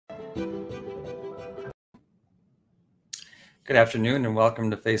Good afternoon and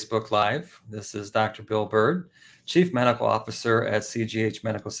welcome to Facebook Live. This is Dr. Bill Bird, Chief Medical Officer at CGH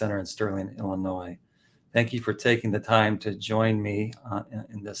Medical Center in Sterling, Illinois. Thank you for taking the time to join me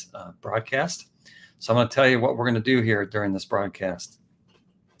in this broadcast. So I'm going to tell you what we're going to do here during this broadcast.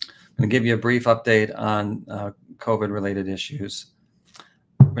 I'm going to give you a brief update on COVID-related issues.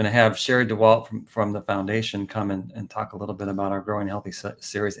 We're going to have Sherry DeWalt from the Foundation come and talk a little bit about our Growing Healthy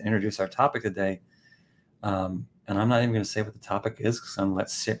series and introduce our topic today. And I'm not even going to say what the topic is because I'm going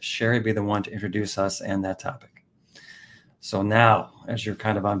to let Sherry be the one to introduce us and that topic. So now, as you're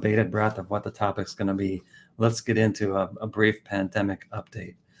kind of on bated breath of what the topic's going to be, let's get into a brief pandemic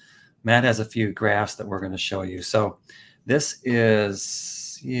update. Matt has a few graphs that we're going to show you. So this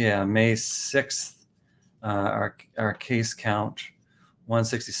is, May 6th, our case count,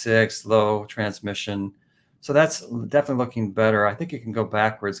 166, low transmission. So that's definitely looking better. I think you can go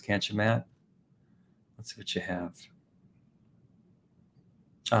backwards, can't you, Matt? Let's see what you have.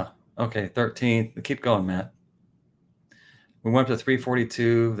 Okay, 13th. Keep going, Matt. We went up to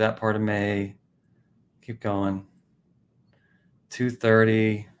 342, that part of May. Keep going.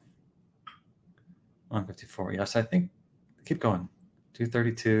 230, 154. Yes, I think. Keep going.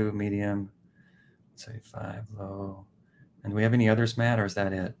 232, medium. 75, low. And do we have any others, Matt, or is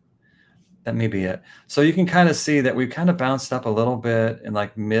that it? That may be it. So you can kind of see that we've kind of bounced up a little bit in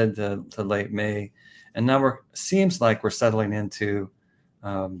like mid to late May. And now seems like we're settling into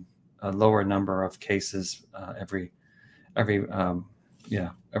a lower number of cases every 7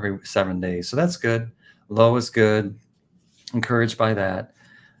 days. So that's good. Low is good. Encouraged by that.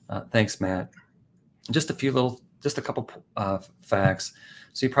 Thanks, Matt. Just a couple facts.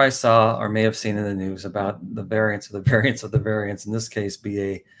 So you probably saw or may have seen in the news about the variants of the variants of the variants. In this case,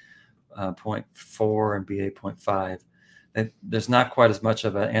 BA.4 and BA.5. There's not quite as much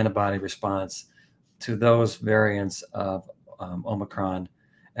of an antibody response to those variants of Omicron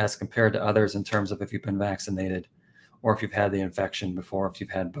as compared to others in terms of if you've been vaccinated or if you've had the infection before, if you've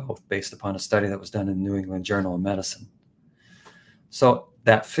had both, based upon a study that was done in the New England Journal of Medicine. So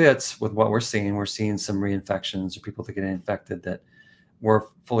that fits with what we're seeing. We're seeing some reinfections or people that get infected that were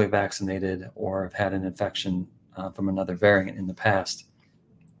fully vaccinated or have had an infection from another variant in the past.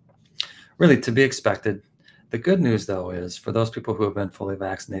 Really to be expected. The good news, though, is for those people who have been fully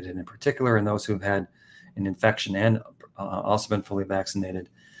vaccinated in particular and those who've had an infection and also been fully vaccinated,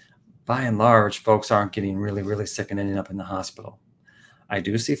 by and large, folks aren't getting really, really sick and ending up in the hospital. I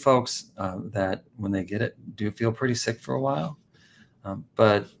do see folks that when they get it do feel pretty sick for a while,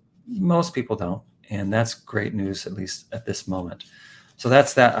 but most people don't. And that's great news, at least at this moment. So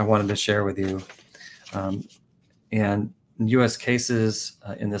that's that I wanted to share with you. And U.S. cases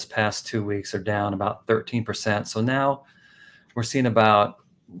in this past 2 weeks are down about 13%. So now we're seeing about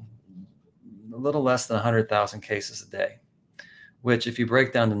a little less than 100,000 cases a day, which if you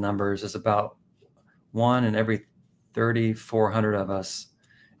break down the numbers is about 1 in every 3,400 of us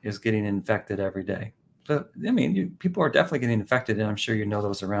is getting infected every day. So, I mean, people are definitely getting infected, and I'm sure you know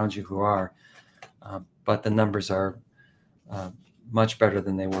those around you who are, but the numbers are much better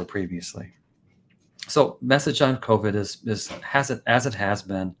than they were previously. So message on COVID is as it has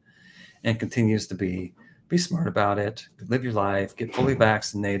been and continues to be smart about it, live your life, get fully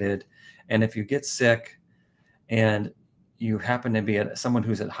vaccinated. And if you get sick and you happen to be someone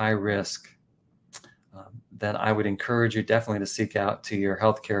who's at high risk, then I would encourage you definitely to seek out to your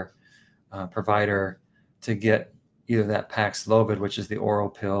healthcare provider to get either that Paxlovid, which is the oral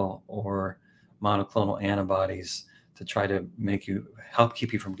pill, or monoclonal antibodies to try to help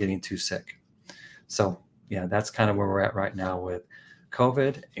keep you from getting too sick. So yeah, that's kind of where we're at right now with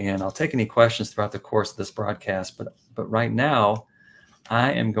COVID. And I'll take any questions throughout the course of this broadcast. But right now,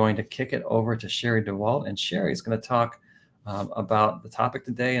 I am going to kick it over to Sherry DeWalt. And Sherry is going to talk about the topic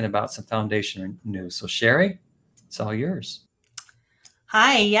today and about some foundation news. So Sherry, it's all yours.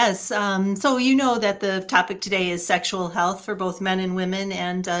 Hi, yes. So you know that the topic today is sexual health for both men and women,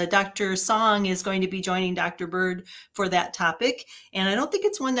 and Dr. Song is going to be joining Dr. Bird for that topic. And I don't think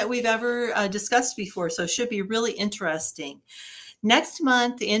it's one that we've ever discussed before, so it should be really interesting. Next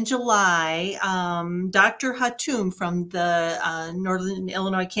month in July, Dr. Hatum from the Northern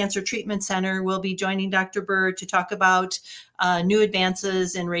Illinois Cancer Treatment Center will be joining Dr. Bird to talk about new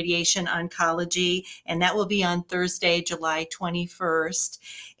advances in radiation oncology, and that will be on Thursday, July 21st.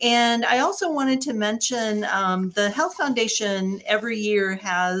 And I also wanted to mention the Health Foundation every year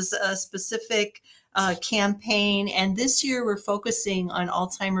has a specific campaign, and this year we're focusing on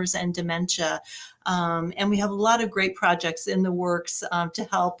Alzheimer's and dementia. And we have a lot of great projects in the works to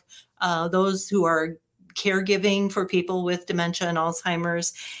help those who are caregiving for people with dementia and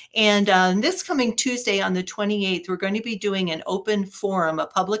Alzheimer's. And this coming Tuesday on the 28th, we're going to be doing an open forum, a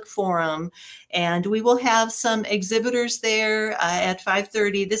public forum, and we will have some exhibitors there at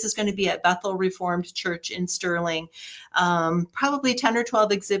 5:30. This is going to be at Bethel Reformed Church in Sterling. Probably 10 or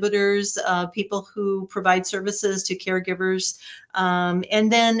 12 exhibitors, people who provide services to caregivers.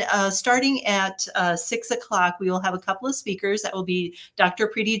 And then starting at 6 o'clock, we will have a couple of speakers. That will be Dr.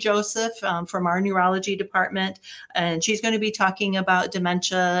 Preeti Joseph from our neurology department, and she's going to be talking about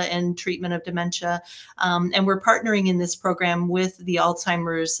dementia and treatment of dementia. And we're partnering in this program with the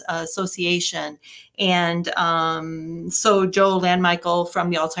Alzheimer's Association. And so Joe Landmichael from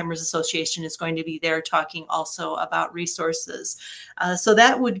the Alzheimer's Association is going to be there talking also about resources. So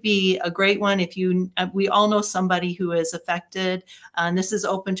that would be a great one. If you, we all know somebody who is affected, and this is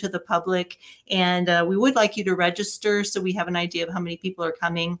open to the public. And we would like you to register so we have an idea of how many people are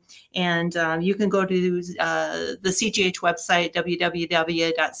coming. And you can go to the CGH website,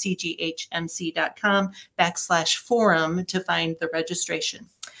 www.cghmc.com/forum to find the registration.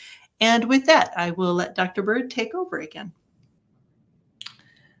 And with that, I will let Dr. Bird take over again.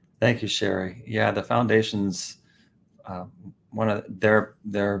 Thank you, Sherry. Yeah, the foundation's one of their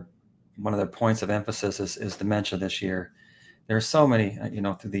points of emphasis is dementia this year. There are so many,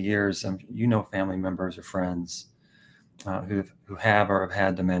 through the years, family members or friends who have or have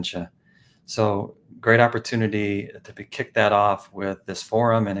had dementia. So great opportunity to kick that off with this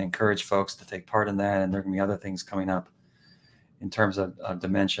forum and encourage folks to take part in that. And there are going to be other things coming up in terms of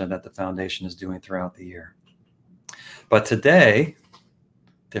dementia that the foundation is doing throughout the year. But today,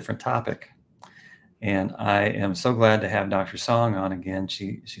 different topic. And I am so glad to have Dr. Song on again.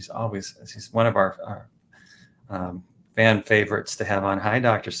 She's one of our fan favorites to have on. Hi,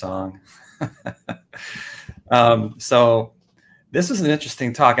 Dr. Song. So this is an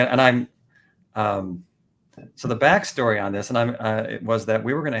interesting talk, and I'm so the backstory on this, and it was that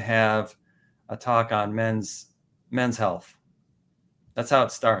we were going to have a talk on men's health. That's how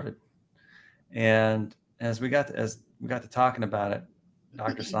it started. And as we got to talking about it,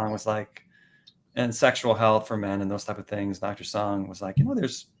 Dr. Song was like, and sexual health for men and those type of things. Dr. Song was like,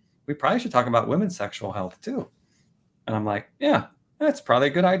 we probably should talk about women's sexual health too. And I'm like, yeah, that's probably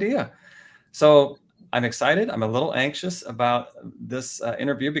a good idea. So I'm excited. I'm a little anxious about this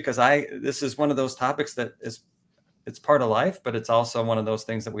interview because this is one of those topics that it's part of life, but it's also one of those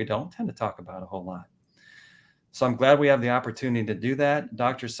things that we don't tend to talk about a whole lot. So I'm glad we have the opportunity to do that.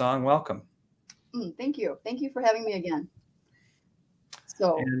 Dr. Song, welcome. Thank you. Thank you for having me again.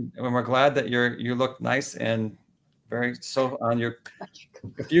 So, and we're glad that you look nice and on your.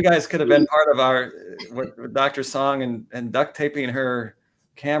 If you guys could have been part of with Dr. Song and duct taping her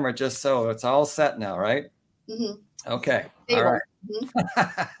camera just so it's all set now, right? Mm-hmm. Okay. All right.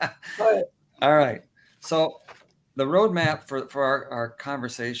 Mm-hmm. All right. So the roadmap for our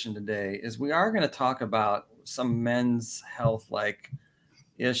conversation today is we are going to talk about some men's health-like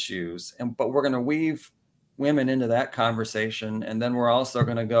issues, but we're going to weave women into that conversation, and then we're also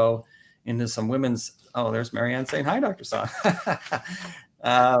going to go into some women's. Oh, there's Marianne saying hi, Dr. Song.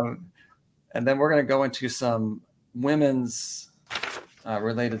 And then we're going to go into some women's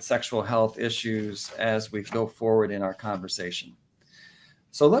related sexual health issues as we go forward in our conversation.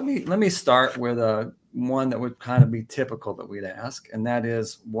 So let me start with one that would kind of be typical that we'd ask, and that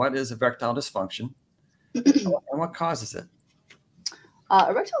is, what is erectile dysfunction and what causes it?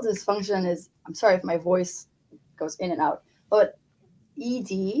 Erectile dysfunction is, I'm sorry if my voice goes in and out, but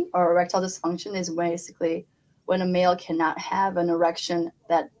ED, or erectile dysfunction, is basically when a male cannot have an erection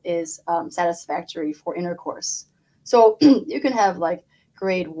that is satisfactory for intercourse. So you can have like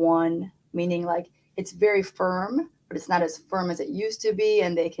grade 1, meaning like it's very firm, but it's not as firm as it used to be,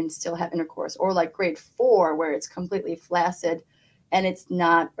 and they can still have intercourse. Or like grade 4, where it's completely flaccid and it's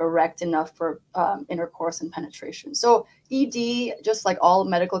not erect enough for intercourse and penetration. So ED, just like all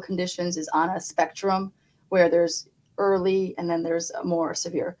medical conditions, is on a spectrum where there's early and then there's more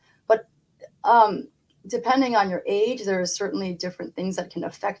severe. But depending on your age, there are certainly different things that can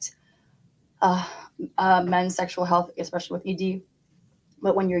affect men's sexual health, especially with ED.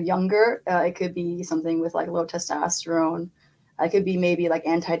 But when you're younger, it could be something with like low testosterone. It could be maybe like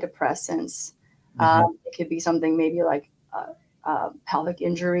antidepressants. Mm-hmm. It could be something maybe like pelvic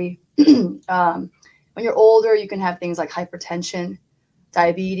injury. When you're older, you can have things like hypertension,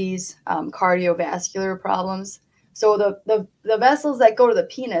 diabetes, cardiovascular problems. So the vessels that go to the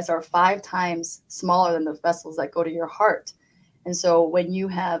penis are 5 times smaller than the vessels that go to your heart. And so when you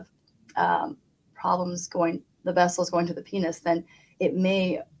have problems the vessels going to the penis, then it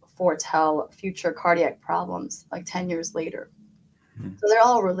may foretell future cardiac problems like 10 years later. Mm-hmm. So they're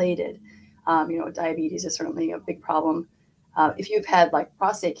all related. Diabetes is certainly a big problem. If you've had like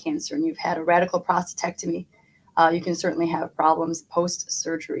prostate cancer and you've had a radical prostatectomy, you can certainly have problems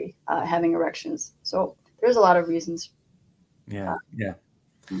post-surgery having erections. So there's a lot of reasons. Yeah, yeah.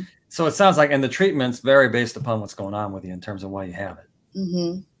 Mm-hmm. So it sounds like, and the treatments vary based upon what's going on with you in terms of why you have it.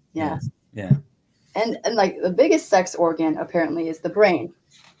 Mm-hmm. Yes. Yeah. And like the biggest sex organ apparently is the brain.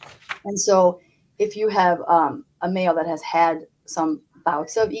 And so if you have a male that has had some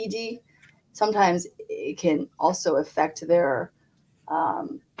bouts of ED, sometimes it can also affect their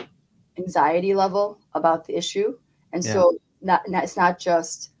anxiety level about the issue. And so it's not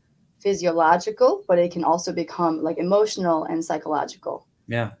just physiological, but it can also become like emotional and psychological.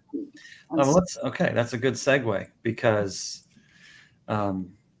 Yeah. Well, that's a good segue because,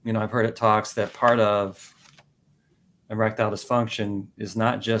 I've heard it talks that part of erectile dysfunction is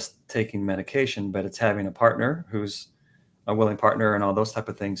not just taking medication, but it's having a partner who's a willing partner and all those type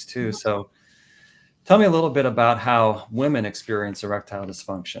of things too. Mm-hmm. So tell me a little bit about how women experience erectile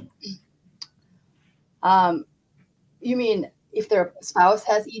dysfunction. You mean if their spouse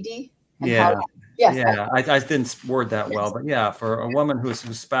has ED? Yeah. Yes. Yeah. I didn't word that well, but yeah, for a woman whose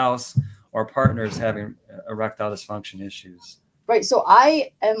spouse or partner is having erectile dysfunction issues. Right. So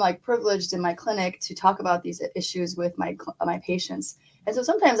I am like privileged in my clinic to talk about these issues with my patients. And so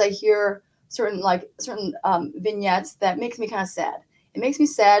sometimes I hear certain vignettes that makes me kind of sad. It makes me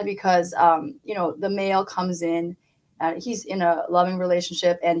sad because, the male comes in, he's in a loving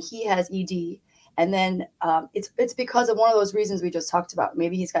relationship and he has ED. And then it's because of one of those reasons we just talked about.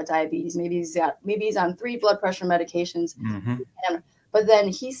 Maybe he's got diabetes. Maybe he's on 3 blood pressure medications. Mm-hmm. But then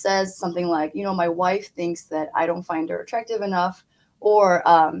he says something like, my wife thinks that I don't find her attractive enough, or,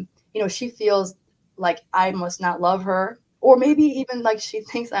 she feels like I must not love her, or maybe even like she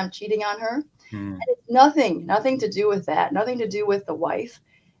thinks I'm cheating on her. Mm. And it's nothing to do with that, nothing to do with the wife.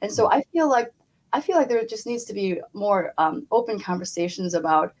 And so I feel like there just needs to be more open conversations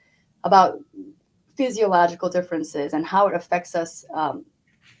about physiological differences and how it affects us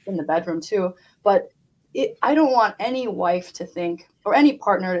in the bedroom too. But I don't want any wife to think, or any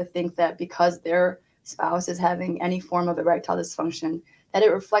partner to think, that because their spouse is having any form of erectile dysfunction, that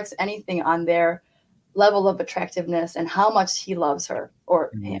it reflects anything on their level of attractiveness and how much he loves her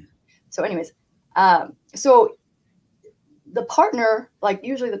or him. So anyways, so the partner, like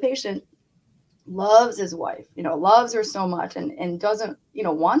usually the patient, loves his wife, loves her so much and doesn't,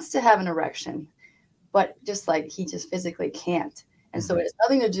 wants to have an erection, but he just physically can't. And so it has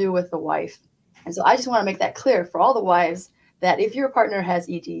nothing to do with the wife. And so I just want to make that clear for all the wives, that if your partner has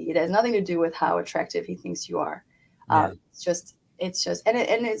ED, it has nothing to do with how attractive he thinks you are. It's just,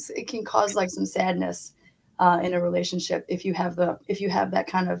 it can cause like some sadness in a relationship if you have that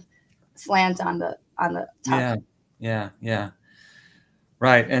kind of slant on the top. Yeah.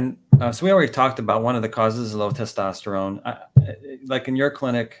 Right. And so we already talked about one of the causes is low testosterone. Like in your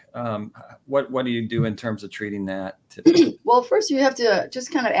clinic, what do you do in terms of treating that? Well, first you have to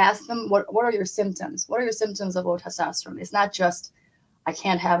just kind of ask them, what are your symptoms? What are your symptoms of low testosterone? It's not just, I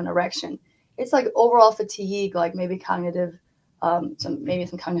can't have an erection. It's like overall fatigue, like maybe cognitive, some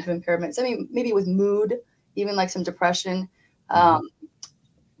cognitive impairments. I mean, maybe with mood, even like some depression,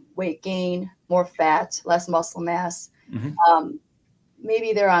 weight gain, more fat, less muscle mass.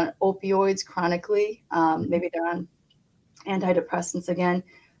 Maybe they're on opioids chronically. Maybe they're on antidepressants again.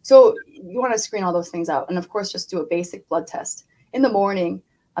 So you want to screen all those things out. And of course, just do a basic blood test. In the morning,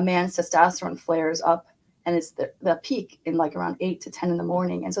 a man's testosterone flares up, and it's the peak in like around 8 to 10 in the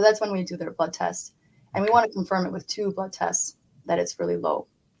morning. And so that's when we do their blood test. And we want to confirm it with 2 blood tests that it's really low.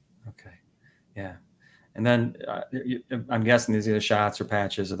 Okay. Yeah. And then I'm guessing these either shots or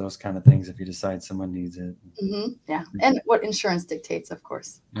patches or those kind of things if you decide someone needs it. Yeah. And what insurance dictates, of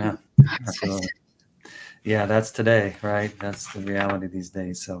course. Yeah. Absolutely. Yeah, that's today, right? That's the reality these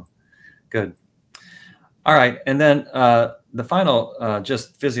days. So good. All right. And then the final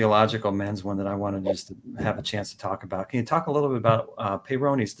just physiological men's one that I wanted just to have a chance to talk about. Can you talk a little bit about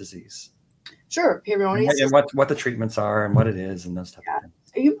Peyronie's disease? Sure. Peyronie's and what the treatments are and what it is and those type of things.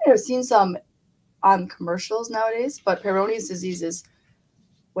 You might have seen some on commercials nowadays, but Peyronie's disease is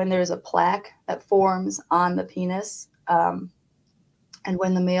when there's a plaque that forms on the penis. And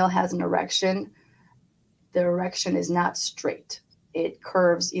when the male has an erection, the erection is not straight. It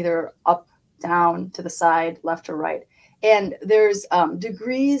curves either up, down, to the side, left or right. And there's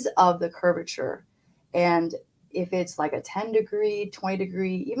degrees of the curvature. And if it's like a 10 degree, 20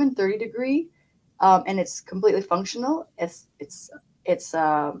 degree, even 30 degree, and it's completely functional, it's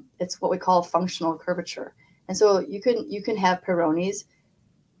what we call functional curvature. And so you can have Peyronie's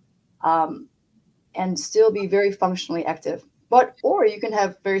and still be very functionally active. Or you can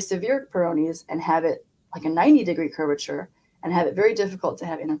have very severe Peyronie's and have it like a 90-degree curvature and have it very difficult to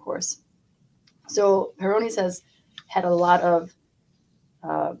have intercourse. So Peyronie's has had a lot of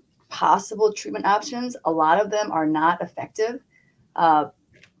possible treatment options. A lot of them are not effective.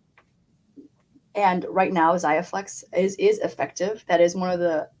 And right now, Xiaflex is effective. That is one of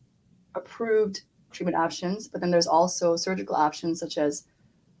the approved treatment options. But then there's also surgical options such as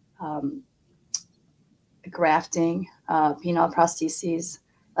grafting, penile prostheses,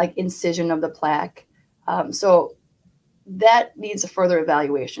 like incision of the plaque. So that needs a further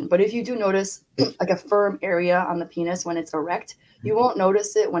evaluation. But if you do notice like a firm area on the penis when it's erect, you won't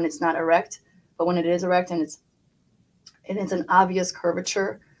notice it when it's not erect. But when it is erect and it's an obvious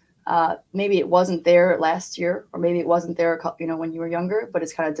curvature, maybe it wasn't there last year, or maybe it wasn't there, when you were younger, but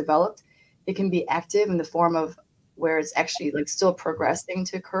it's kind of developed. It can be active in the form of where it's actually like still progressing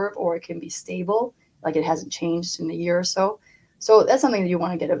to curve, or it can be stable, like it hasn't changed in a year or so. So that's something that you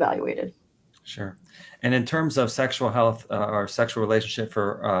want to get evaluated. Sure. And in terms of sexual health or sexual relationship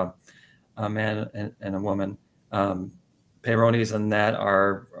for a man and a woman, Peyronie's and that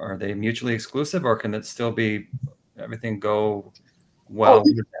are they mutually exclusive, or can it still be everything go well?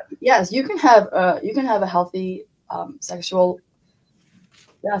 Oh, yes, you can have a healthy sexual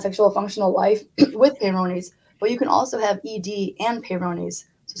functional life with Peyronie's, but you can also have ED and Peyronie's.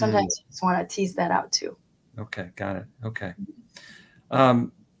 So sometimes you just want to tease that out too. Okay, got it. Okay.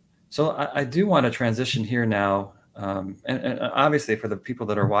 So I do want to transition here now. And obviously for the people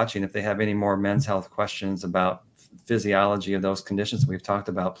that are watching, if they have any more men's health questions about physiology of those conditions we've talked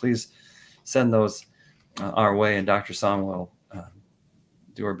about, please send those our way, and Dr. Song will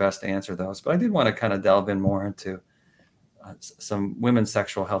do her best to answer those. But I did want to kind of delve in more into some women's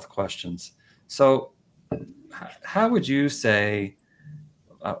sexual health questions. So how would you say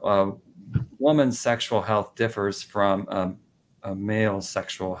woman's sexual health differs from a male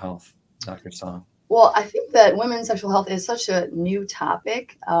sexual health, Dr. Song? Well, I think that women's sexual health is such a new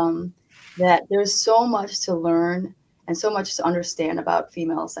topic that there's so much to learn and so much to understand about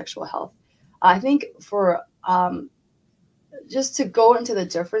female sexual health. I think for just to go into the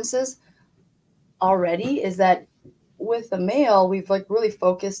differences already is that with the male, we've like really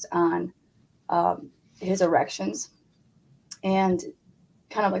focused on his erections and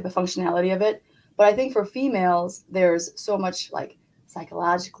kind of like the functionality of it. But I think for females, there's so much like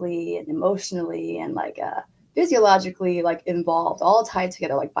psychologically and emotionally and like physiologically like involved, all tied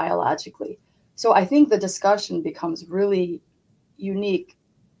together like biologically. So I think the discussion becomes really unique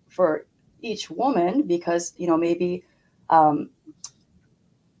for each woman because,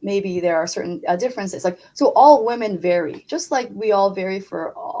 maybe there are certain differences. Like, so all women vary, just like we all vary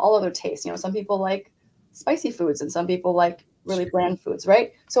for all other tastes. Some people like spicy foods and some people like really bland foods,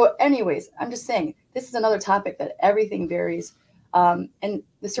 right? So anyways, I'm just saying this is another topic that everything varies. And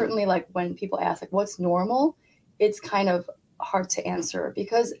certainly like when people ask like what's normal, it's kind of hard to answer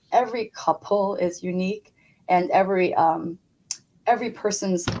because every couple is unique and every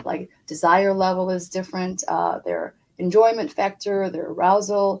person's like desire level is different. Their enjoyment factor, their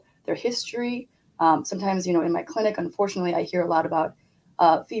arousal, their history. Sometimes, in my clinic, unfortunately, I hear a lot about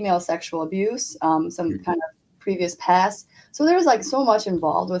female sexual abuse, some kind of previous past. So there's like so much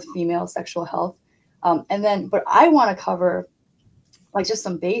involved with female sexual health. But I want to cover like just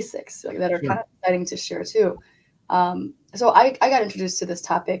some basics that are kind of exciting to share too. So I got introduced to this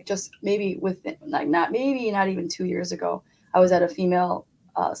topic just maybe not even 2 years ago. I was at a female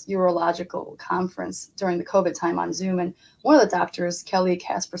urological conference during the COVID time on Zoom. And one of the doctors, Kelly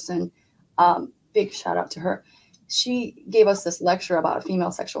Casperson, big shout out to her. She gave us this lecture about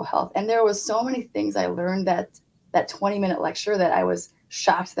female sexual health. And there was so many things I learned that 20-minute lecture that I was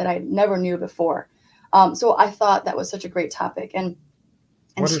shocked that I never knew before. So I thought that was such a great topic. And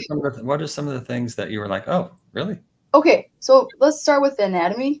what are some of the things that you were like, oh, really? Okay, so let's start with the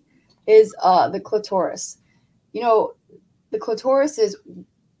anatomy. Is the clitoris. The clitoris is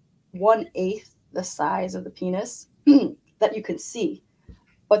 1/8 the size of the penis that you can see.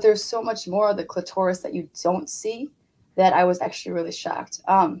 But there's so much more of the clitoris that you don't see that I was actually really shocked.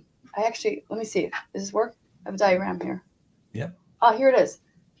 Let me see. Does this work? I have a diagram here. Yep. Oh, here it is.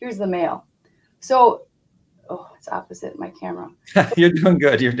 Here's the male. So, it's opposite my camera. You're doing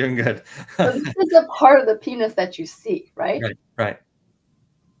good. You're doing good. So this is the part of the penis that you see, right? Right.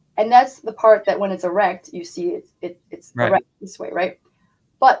 And that's the part that when it's erect, you see it's right. Erect this way, right?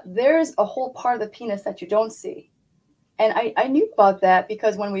 But there's a whole part of the penis that you don't see. And I knew about that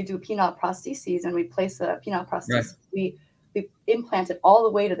because when we do penile prostheses and we place a penile prosthesis, we implant it all the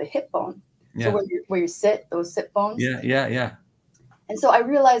way to the hip bone. Yeah. So where you sit, those sit bones. Yeah. And so I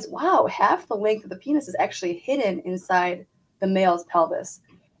realized, wow, half the length of the penis is actually hidden inside the male's pelvis.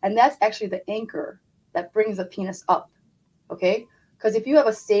 And that's actually the anchor that brings the penis up. Okay. Because if you have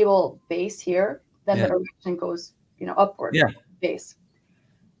a stable base here, then the erection goes, upward. Base.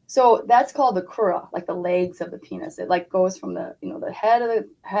 So that's called the crura, like the legs of the penis. It like goes from the, the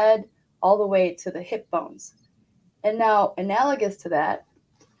head all the way to the hip bones. And now analogous to that.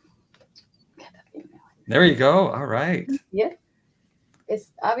 There you go. All right. Yeah.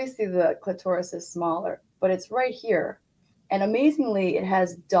 It's obviously the clitoris is smaller, but it's right here. And amazingly, it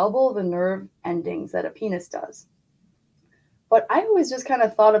has double the nerve endings that a penis does. But I always just kind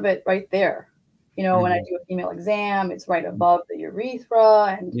of thought of it right there. When I do a female exam, it's right above the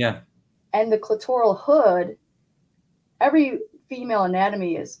urethra and the clitoral hood. Every female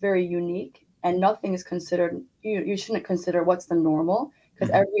anatomy is very unique, and nothing is considered, you shouldn't consider what's the normal, because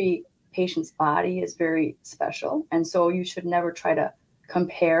every patient's body is very special. And so you should never try to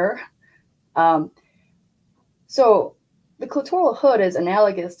compare. So the clitoral hood is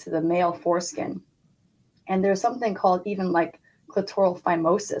analogous to the male foreskin. And there's something called even like clitoral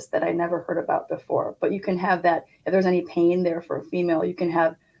phimosis that I never heard about before. But you can have that if there's any pain there for a female, you can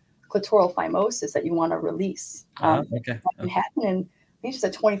have clitoral phimosis that you want to release. That can happen in, I think she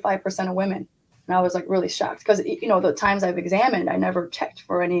said 25% of women. And I was like really shocked because, the times I've examined, I never checked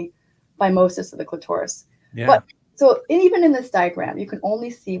for any phimosis of the clitoris. Yeah. But so even in this diagram, you can only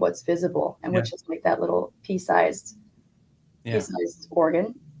see what's visible, and which is like that little pea-sized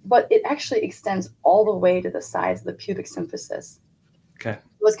organ. But it actually extends all the way to the sides of the pubic symphysis. Okay.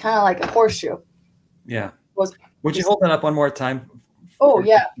 It was kind of like a horseshoe. Yeah. Would you hold that up one more time? Oh,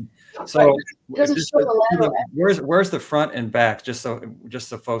 yeah. So it doesn't show the lateral. Where's the front and back? Just so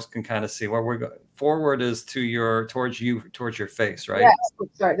folks can kind of see where we're going. Forward is towards your face, right? Yeah.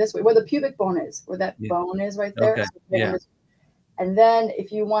 Sorry, this way, where the pubic bone is, where that bone is right there. Okay. So and then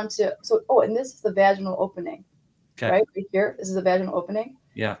if you want to, and this is the vaginal opening. Okay. Right here. This is the vaginal opening.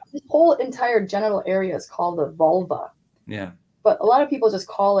 Yeah. This whole entire genital area is called the vulva. Yeah. But a lot of people just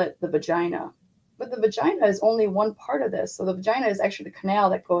call it the vagina. But the vagina is only one part of this. So the vagina is actually the canal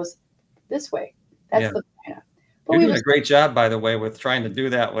that goes this way. That's the vagina. But you're doing a great job, by the way, with trying to do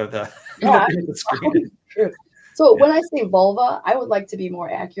that with the screen. So when I say vulva, I would like to be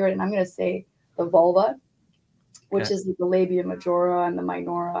more accurate, and I'm going to say the vulva, which is the labia majora and the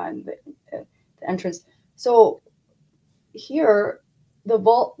minora and the entrance. So here,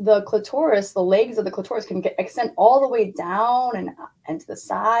 the clitoris, the legs of the clitoris can extend all the way down and to the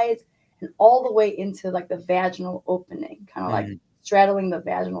sides, and all the way into like the vaginal opening, kind of like straddling the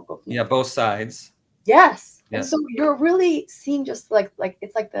vaginal opening. Yeah, both sides. Yes. And so you're really seeing just like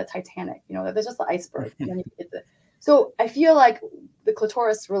it's like the Titanic, there's just the iceberg. And then you get so I feel like the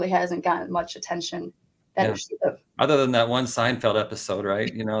clitoris really hasn't gotten much attention that it should have. Other than that one Seinfeld episode,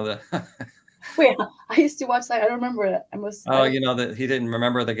 right? Wait, I used to watch that. I don't remember it. That he didn't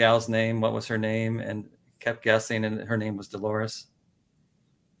remember the gal's name. What was her name? And kept guessing, and her name was Dolores.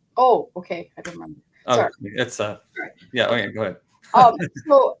 Oh, okay. I don't remember. Sorry. It's yeah. Okay, go ahead.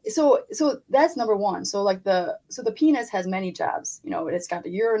 So that's number one. So the penis has many jobs. It's got to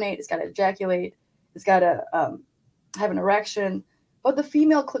urinate, it's got to ejaculate, it's got to have an erection. But the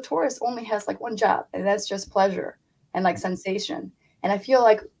female clitoris only has like one job, and that's just pleasure and like sensation. And I feel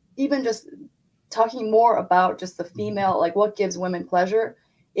like even just talking more about just the female, like what gives women pleasure,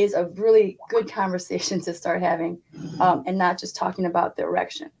 is a really good conversation to start having, and not just talking about the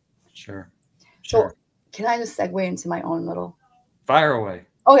erection. Sure. So can I just segue into my own little... Fire away.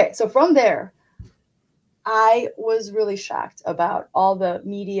 Okay, so from there, I was really shocked about all the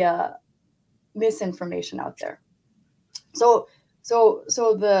media misinformation out there. So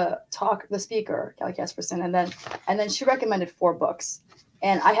the speaker, Kelly Casperson, and then she recommended 4 books,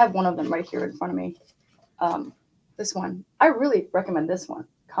 and I have one of them right here in front of me. This one, I really recommend this one,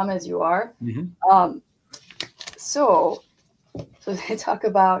 Come As You Are. Mm-hmm. So they talk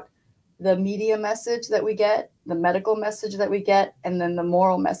about the media message that we get, the medical message that we get, and then the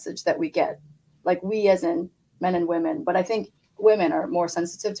moral message that we get, like we as in men and women. But I think women are more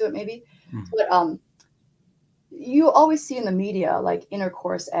sensitive to it maybe. Mm-hmm. But you always see in the media like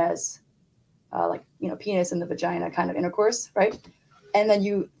intercourse as penis and the vagina kind of intercourse, right? And then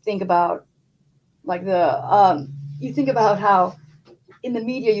you think about like you think about how in the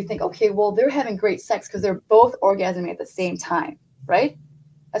media you think, okay, well, they're having great sex because they're both orgasming at the same time, right?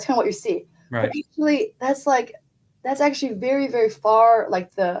 That's kind of what you see. Right. But actually, that's actually very, very far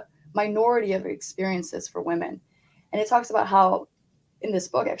like the minority of experiences for women. And it talks about how, in this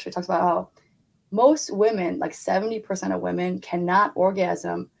book actually, it talks about how most women, like 70% of women, cannot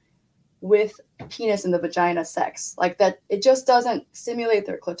orgasm with penis in the vagina sex. Like that, it just doesn't stimulate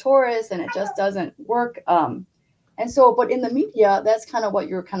their clitoris, and it just doesn't work. And so, but in the media, that's kind of what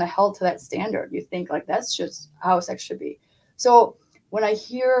you're kind of held to, that standard. You think like that's just how sex should be. So when I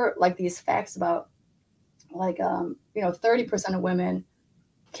hear like these facts about like 30% of women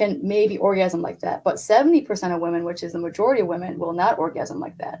can maybe orgasm like that, but 70% of women, which is the majority of women, will not orgasm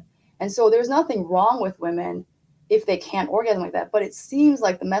like that. And so there's nothing wrong with women if they can't orgasm like that. But it seems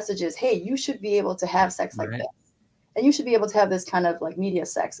like the message is, hey, you should be able to have sex like that. And you should be able to have this kind of like media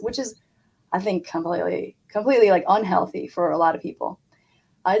sex, which is, I think, completely like unhealthy for a lot of people.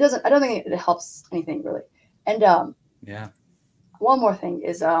 I don't think it helps anything really. And one more thing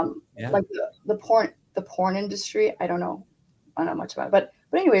is like the porn industry. I don't know much about it, but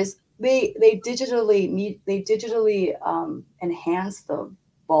anyways, they digitally enhance the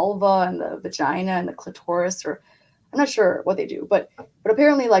vulva and the vagina and the clitoris, or I'm not sure what they do, but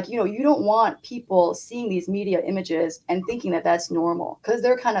apparently, like, you don't want people seeing these media images and thinking that that's normal, because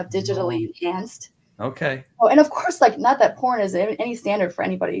they're kind of digitally enhanced. Okay. Oh, and of course, like, not that porn is any standard for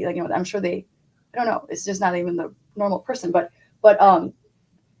anybody. Like, I'm sure I don't know, it's just not even the normal person, but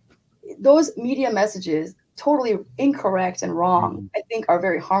those media messages, totally incorrect and wrong, I think are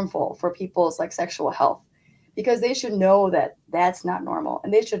very harmful for people's like sexual health, because they should know that that's not normal,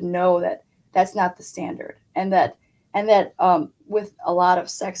 and they should know that that's not the standard, and that with a lot of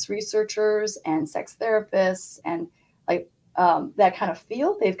sex researchers and sex therapists and like that kind of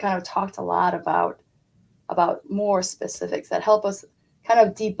field, they've kind of talked a lot about more specifics that help us kind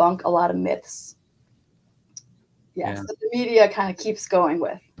of debunk a lot of myths. Yes, that the media kind of keeps going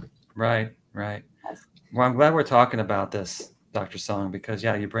with. Right. Yes. Well, I'm glad we're talking about this, Dr. Song, because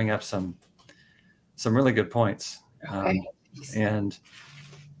you bring up some really good points. Okay. And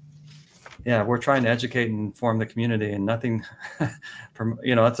we're trying to educate and inform the community, and nothing from,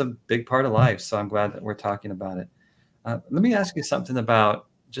 it's a big part of life. So I'm glad that we're talking about it. Let me ask you something about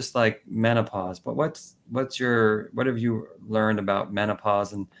just like menopause, but what have you learned about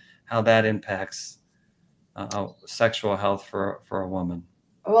menopause and how that impacts sexual health for a woman?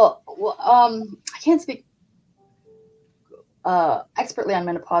 Well, I can't speak expertly on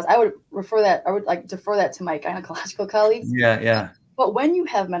menopause. I would defer that to my gynecological colleagues. Yeah. But when you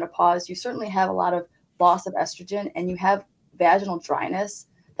have menopause, you certainly have a lot of loss of estrogen, and you have vaginal dryness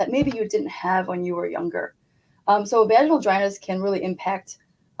that maybe you didn't have when you were younger. So vaginal dryness can really impact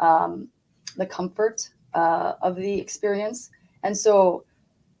the comfort of the experience. And so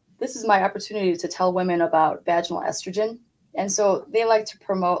this is my opportunity to tell women about vaginal estrogen. And so they like to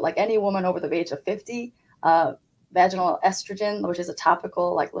promote, like, any woman over the age of 50, vaginal estrogen, which is a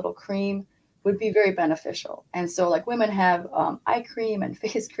topical like little cream, would be very beneficial. And so like women have eye cream and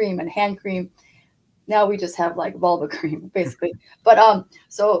face cream and hand cream. Now we just have like vulva cream basically. But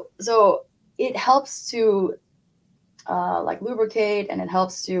so it helps to like lubricate, and it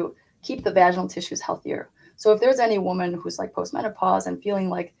helps to keep the vaginal tissues healthier. So if there's any woman who's like postmenopause and feeling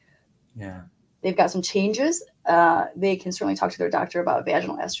like they've got some changes, they can certainly talk to their doctor about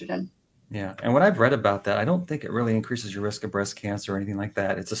vaginal estrogen. Yeah. And what I've read about that, I don't think it really increases your risk of breast cancer or anything like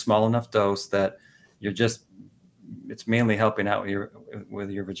that. It's a small enough dose that it's mainly helping out with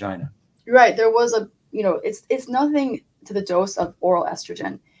your vagina. Right. There was it's nothing to the dose of oral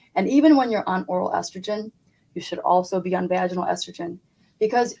estrogen. And even when you're on oral estrogen, you should also be on vaginal estrogen,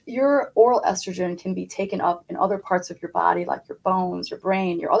 because your oral estrogen can be taken up in other parts of your body, like your bones, your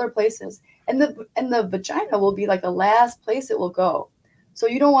brain, your other places. And the vagina will be like the last place it will go. So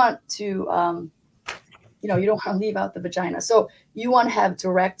you don't want to, you don't want to leave out the vagina. So you want to have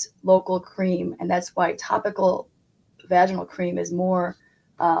direct local cream. And that's why topical vaginal cream is more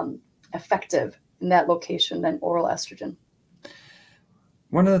effective in that location than oral estrogen.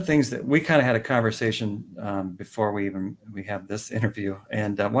 One of the things that we kind of had a conversation before we have this interview.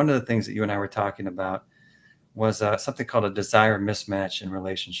 And one of the things that you and I were talking about was something called a desire mismatch in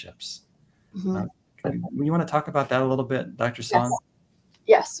relationships. Mm-hmm. You want to talk about that a little bit, Dr. Song?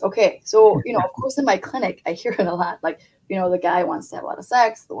 Yes. Okay. So, of course, in my clinic, I hear it a lot. Like, the guy wants to have a lot of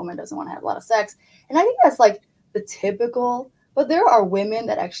sex. The woman doesn't want to have a lot of sex. And I think that's like the typical, but there are women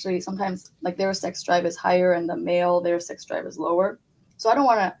that actually sometimes like their sex drive is higher and the male, their sex drive is lower. So I don't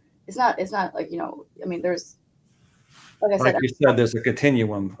want to, it's not like, I mean, there's, like you said, there's a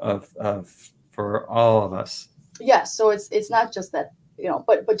continuum of for all of us. Yeah. So it's not just that,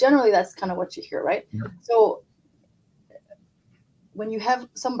 but generally that's kind of what you hear, right? Yeah. So when you have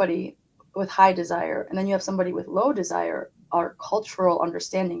somebody with high desire and then you have somebody with low desire, our cultural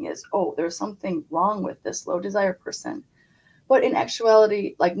understanding is, oh, there's something wrong with this low desire person. But in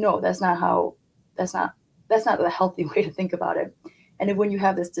actuality, like, no, that's not the healthy way to think about it. And when you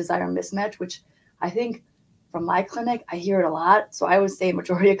have this desire mismatch, which I think from my clinic, I hear it a lot. So I would say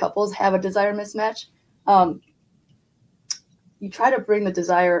majority of couples have a desire mismatch. you try to bring the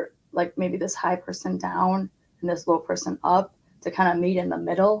desire, like maybe this high person down and this low person up to kind of meet in the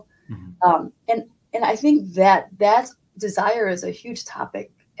middle. And I think that desire is a huge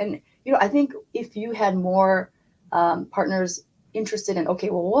topic. And, I think if you had more partners interested in, okay,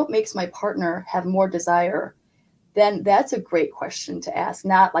 well, what makes my partner have more desire, then that's a great question to ask.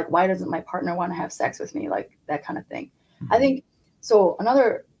 Not like, why doesn't my partner want to have sex with me? Like that kind of thing. I think, so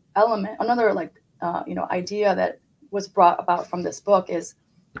another element, another like, idea that was brought about from this book is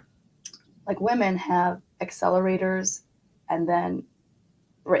like women have accelerators and then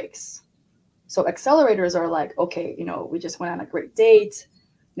brakes. So accelerators are like, okay, we just went on a great date,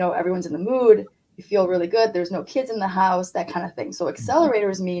 everyone's in the mood, you feel really good, there's no kids in the house, that kind of thing. So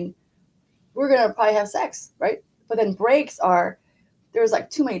accelerators mean we're going to probably have sex, right? But then brakes are, there's like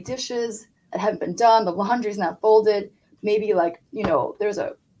too many dishes that haven't been done, the laundry's not folded, maybe like, there's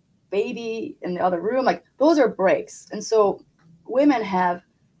a baby in the other room, like those are brakes. And so women have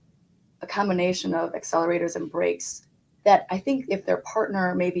a combination of accelerators and brakes that I think if their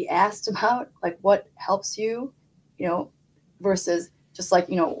partner maybe asked about, like what helps you, versus just like,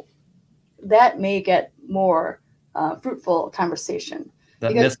 that may get more fruitful conversation.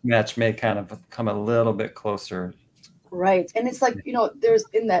 That mismatch may kind of come a little bit closer. Right. And it's like, there's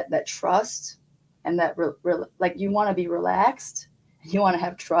in that trust and that like you want to be relaxed, you want to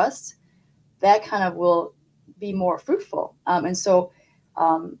have trust, that kind of will be more fruitful. And so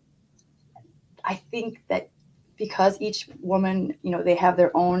I think that because each woman, they have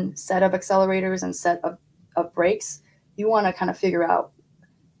their own set of accelerators and set of brakes, you want to kind of figure out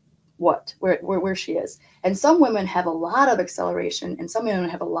where she is. And some women have a lot of acceleration and some women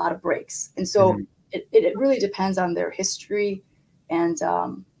have a lot of brakes. And so it really depends on their history and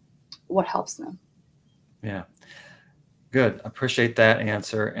what helps them. Yeah. Good. Appreciate that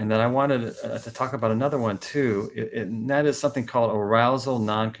answer. And then I wanted to talk about another one too. And that is something called arousal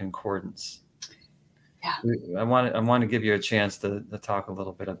non-concordance. Yeah. I want to give you a chance to talk a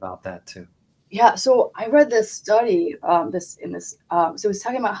little bit about that too. Yeah. So I read this study, so it was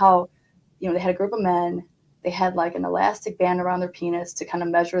talking about how, they had a group of men, they had like an elastic band around their penis to kind of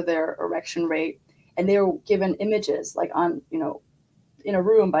measure their erection rate. And they were given images like on, in a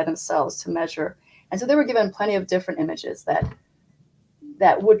room by themselves to measure. And so they were given plenty of different images that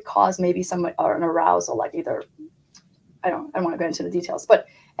would cause maybe an arousal, like either, I don't want to go into the details,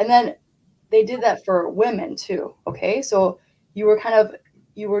 and then they did that for women too. Okay. So you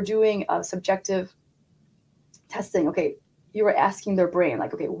were doing a subjective testing. Okay. You were asking their brain,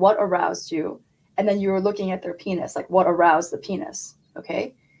 like, okay, what aroused you? And then you were looking at their penis, like what aroused the penis.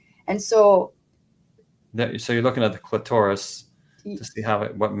 Okay. And so you're looking at the clitoris to see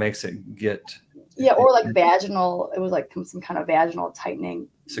what makes it get. Yeah. Or like vaginal, it was like some kind of vaginal tightening.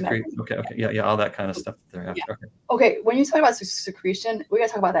 Okay. Yeah. All that kind of stuff there. Yeah. Okay. When you talk about secretion, we got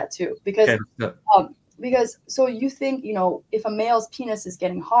to talk about that too, because, so you think, if a male's penis is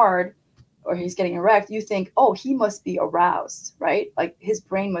getting hard or he's getting erect, you think, oh, he must be aroused, right? Like his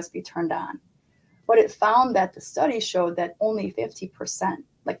brain must be turned on. But it found that the study showed that only 50%,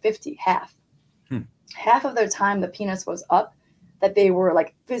 like half of their time the penis was up, that they were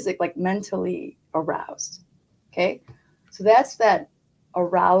like mentally aroused. Okay. So that's that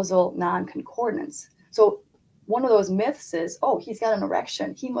arousal non-concordance. So one of those myths is, oh, he's got an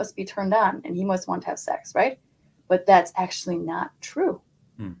erection, he must be turned on and he must want to have sex, right? But that's actually not true.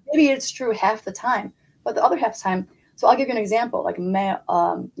 Maybe it's true half the time, but the other half the time. So I'll give you an example. Like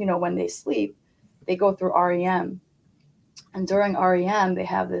when they sleep, they go through REM, and during REM they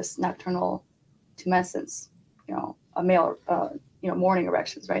have this nocturnal tumescence, a male, morning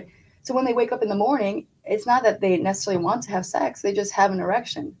erections, right? So when they wake up in the morning, it's not that they necessarily want to have sex, they just have an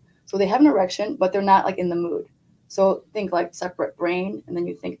erection. So they have an erection, but they're not like in the mood. So think like separate brain, and then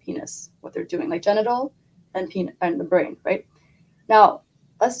you think penis, what they're doing, like genital and penis and the brain, right? Now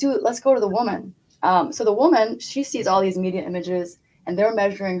let's go to the woman. So the woman, she sees all these media images and they're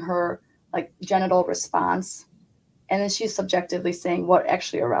measuring her like genital response. And then she's subjectively saying what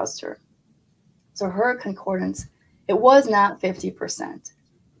actually aroused her. So her concordance, it was not 50%.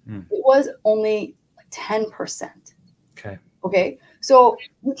 It was only 10%. Okay. So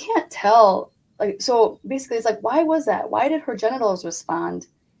you can't tell, so basically it's like, why was that? Why did her genitals respond?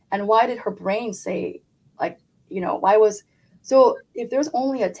 And why did her brain say, so if there's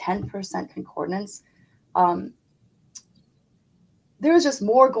only a 10% concordance, there's just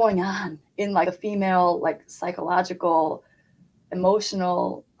more going on in like a female, like psychological,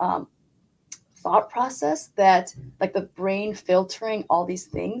 emotional thought process, that like the brain filtering all these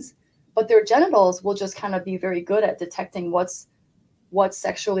things, but their genitals will just kind of be very good at detecting what's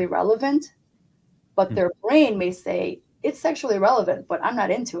sexually relevant, but their brain may say, it's sexually relevant, but I'm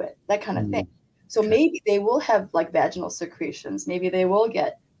not into it, that kind of thing. So maybe they will have like vaginal secretions. Maybe they will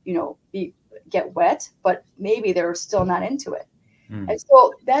get, get wet, but maybe they're still not into it. And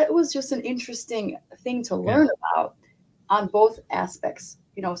so that was just an interesting thing to learn about on both aspects,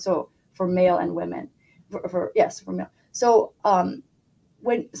 so for male and women, for male. So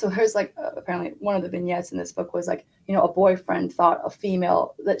here's like apparently one of the vignettes in this book was like, a boyfriend thought a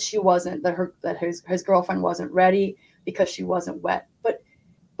female that she wasn't, that his girlfriend wasn't ready because she wasn't wet, but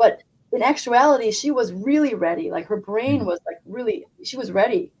in actuality she was really ready. Like her brain was like really, she was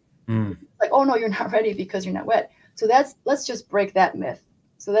ready. Like, oh no, you're not ready because you're not wet. So let's just break that myth.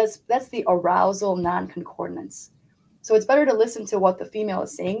 So that's the arousal non-concordance. So it's better to listen to what the female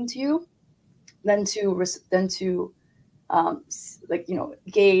is saying to you than to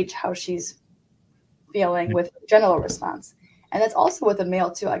gauge how she's feeling with genital response. And that's also with a male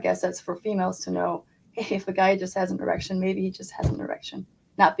too. I guess that's for females to know, hey, if a guy just has an erection, maybe he just has an erection,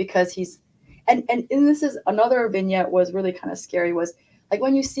 not because he's. And this is another vignette was really kind of scary. Was like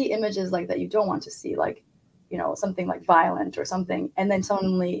when you see images like that you don't want to see, like something like violent or something, and then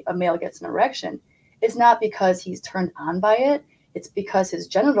suddenly a male gets an erection. It's not because he's turned on by it. It's because his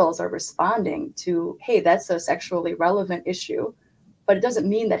genitals are responding to, hey, that's a sexually relevant issue, but it doesn't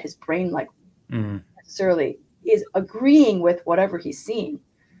mean that his brain necessarily is agreeing with whatever he's seeing.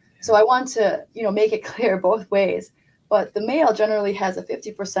 So I want to, make it clear both ways. But the male generally has a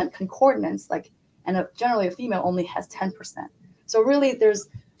 50% concordance, and generally a female only has 10%. So really, there's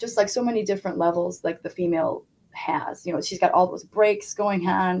just like so many different levels, like the female has. She's got all those breaks going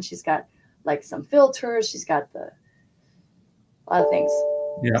on. She's got like some filters. She's got a lot of things.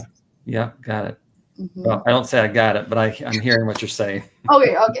 Yeah, got it. Well, I don't say I got it, but I'm hearing what you're saying.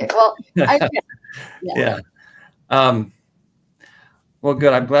 Okay. Well, well,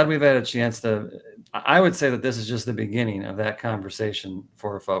 good. I'm glad we've had a chance to. I would say that this is just the beginning of that conversation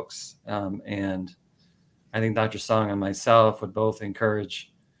for folks, and I think Dr. Song and myself would both encourage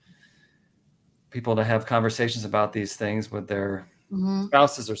people to have conversations about these things with their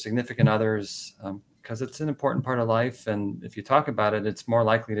spouses or significant others, because it's an important part of life. And if you talk about it, it's more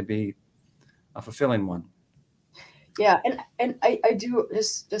likely to be a fulfilling one. Yeah. And I do,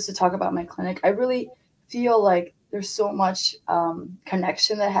 just to talk about my clinic, I really feel like there's so much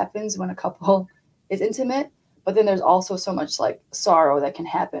connection that happens when a couple is intimate, but then there's also so much like sorrow that can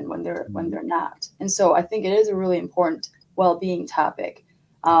happen when they're not. And so I think it is a really important well-being topic.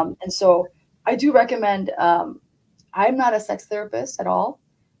 And so I do recommend, I'm not a sex therapist at all.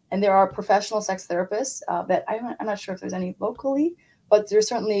 And there are professional sex therapists that I'm not sure if there's any locally, but there's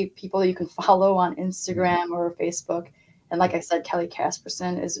certainly people that you can follow on Instagram or Facebook. And like I said, Kelly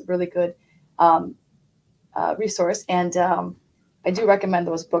Casperson is a really good resource. And I do recommend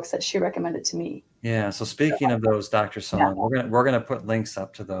those books that she recommended to me. Yeah. So speaking of those, Dr. Song, we're gonna put links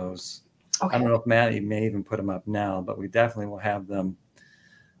up to those. Okay. I don't know if Matt may even put them up now, but we definitely will have them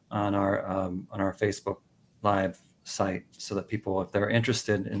on our Facebook Live site so that people, if they're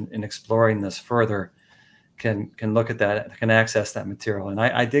interested in exploring this further, can look at that, can access that material. And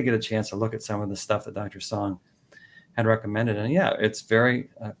I did get a chance to look at some of the stuff that Dr. Song had recommended, and yeah, it's very.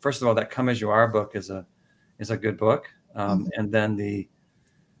 First of all, that "Come As You Are" book is a good book, and then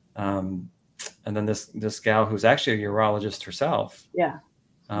this gal who's actually a urologist herself. Yeah.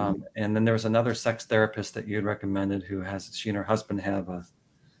 And then there was another sex therapist that you'd recommended she and her husband have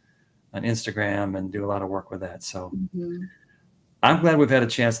an Instagram and do a lot of work with that. So I'm glad we've had a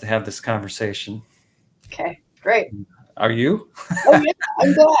chance to have this conversation. Okay, great. Are you? Oh yeah,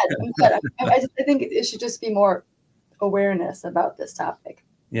 I'm glad. I think it should just be more awareness about this topic.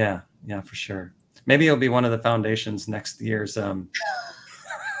 Yeah, for sure. Maybe it'll be one of the foundation's next year's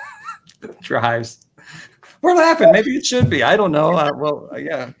drives. We're laughing. Maybe it should be. I don't know.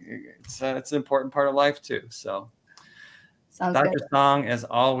 Yeah, it's an important part of life too. So, sounds Dr. good. Song, as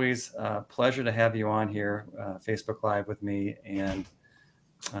always, pleasure to have you on here, Facebook Live with me, and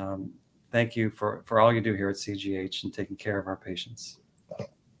thank you for all you do here at CGH and taking care of our patients.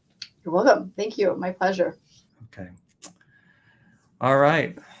 You're welcome. Thank you. My pleasure. Okay. All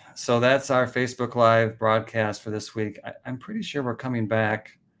right. So that's our Facebook Live broadcast for this week. I'm pretty sure we're coming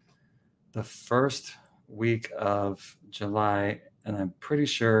back the first week of July, and I'm pretty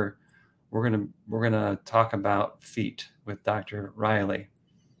sure we're gonna talk about feet with Dr. Riley.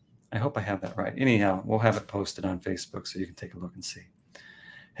 I hope I have that right. Anyhow, we'll have it posted on Facebook so you can take a look and see.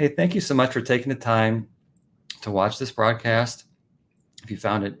 Hey, thank you so much for taking the time to watch this broadcast. If you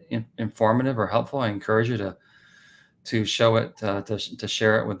found it informative or helpful, I encourage you to show it, to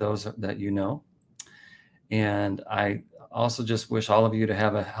share it with those that you know. And I also just wish all of you to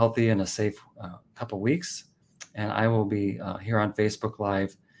have a healthy and a safe couple weeks. and I will be here on Facebook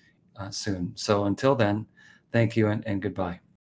Live soon. So until then, thank you and goodbye.